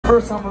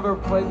first time I've ever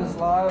played this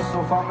live,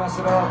 so if I mess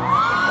it up, I'm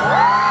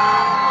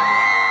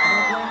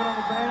gonna blame it on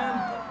the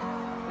band.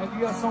 Thank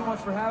you guys so much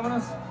for having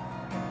us.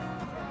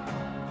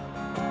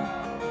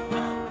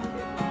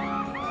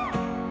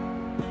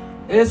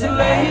 There's a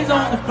ladies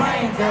on the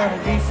plains out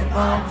of eastern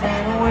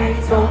Montana where you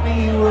told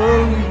me you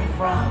were leaving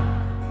from.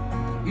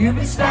 You've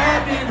been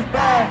stabbed in the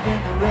back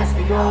and the rest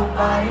of your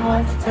body.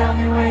 Won't you tell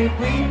me where you're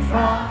bleeding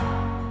from?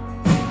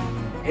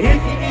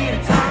 If you need a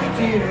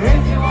tourniquet or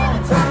if you want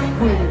a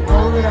tourniquet,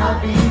 know that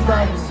I'll be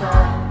by your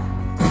side.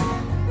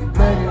 You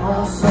bled your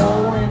whole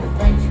soul into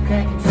things you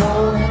can't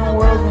control in a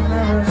world will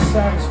never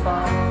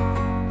satisfy.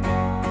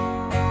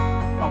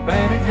 I'll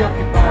bandage up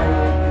your body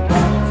and your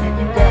bones and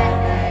your bad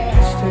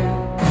names too.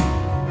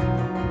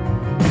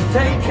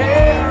 Take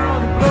care of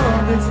the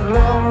blood that your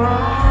love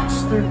runs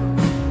through.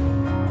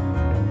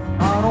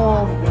 I know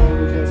all the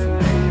dangers and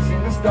days in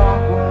this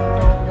dark world.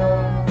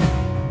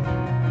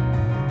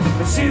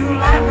 But you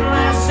laughing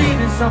last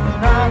evening,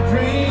 something I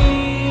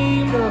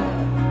dreamed of.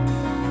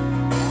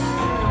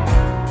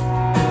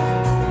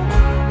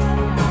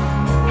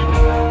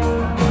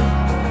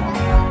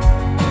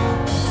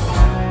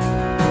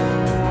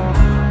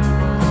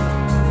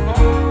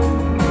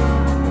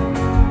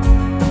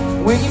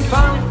 When you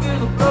finally feel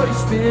the bloody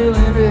spill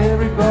into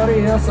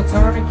everybody else, I'll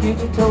turn and get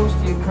your toast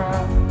to your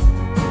crime.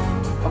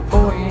 I'll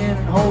pull you in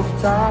and hold you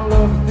tight,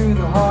 love you through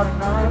the heart of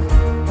night,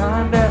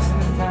 time dancing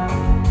in town.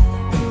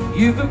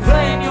 You've been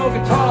playing your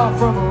guitar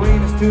from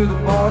arenas to the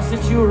bar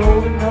since you were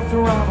old enough to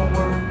rhyme a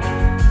word.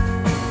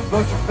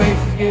 But your face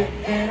is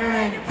getting thinner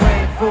and you're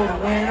praying for the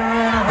winter,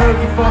 and I heard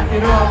you fucked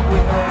it up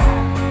with her.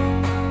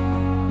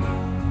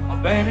 I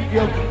bandaged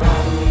up your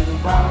body with the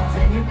bombs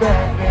and your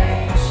bad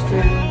names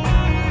too.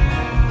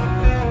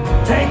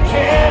 Take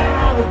care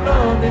of the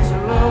blood that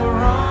your love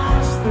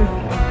runs through.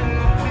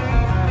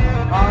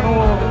 I know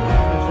all the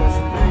dangers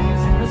and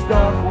days in this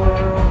dark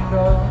world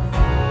does.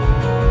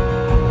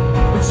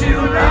 But you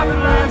were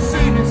laughing last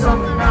evening,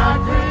 something I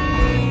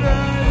dreamed of.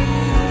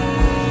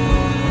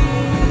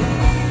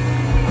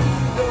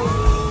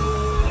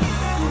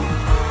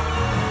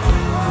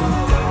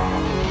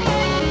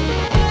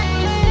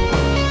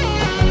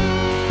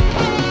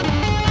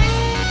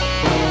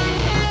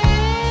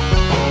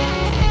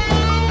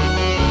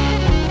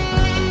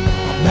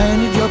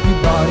 Bandage up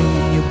your body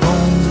and your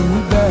bones and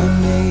your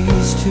bad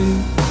knees too.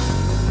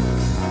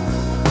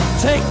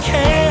 Take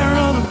care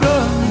of the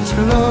blood that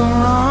your love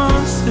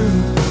runs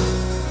through.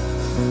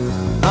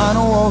 I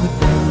know all the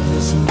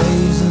dangers and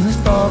days in this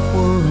dark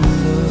world.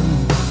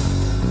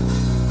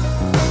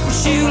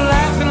 Was you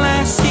laughing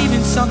last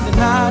evening, something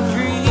I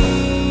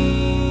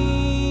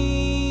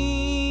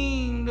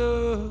dreamed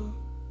of?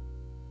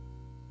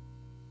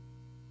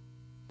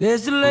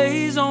 There's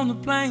delays on the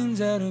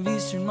plains out of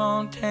eastern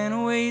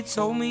Montana where you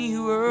told me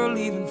you were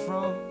leaving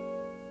from.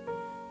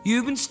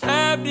 You've been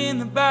stabbed in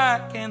the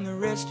back and the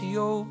rest of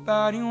your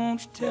body.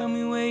 Won't you tell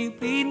me where you're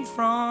bleeding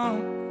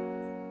from?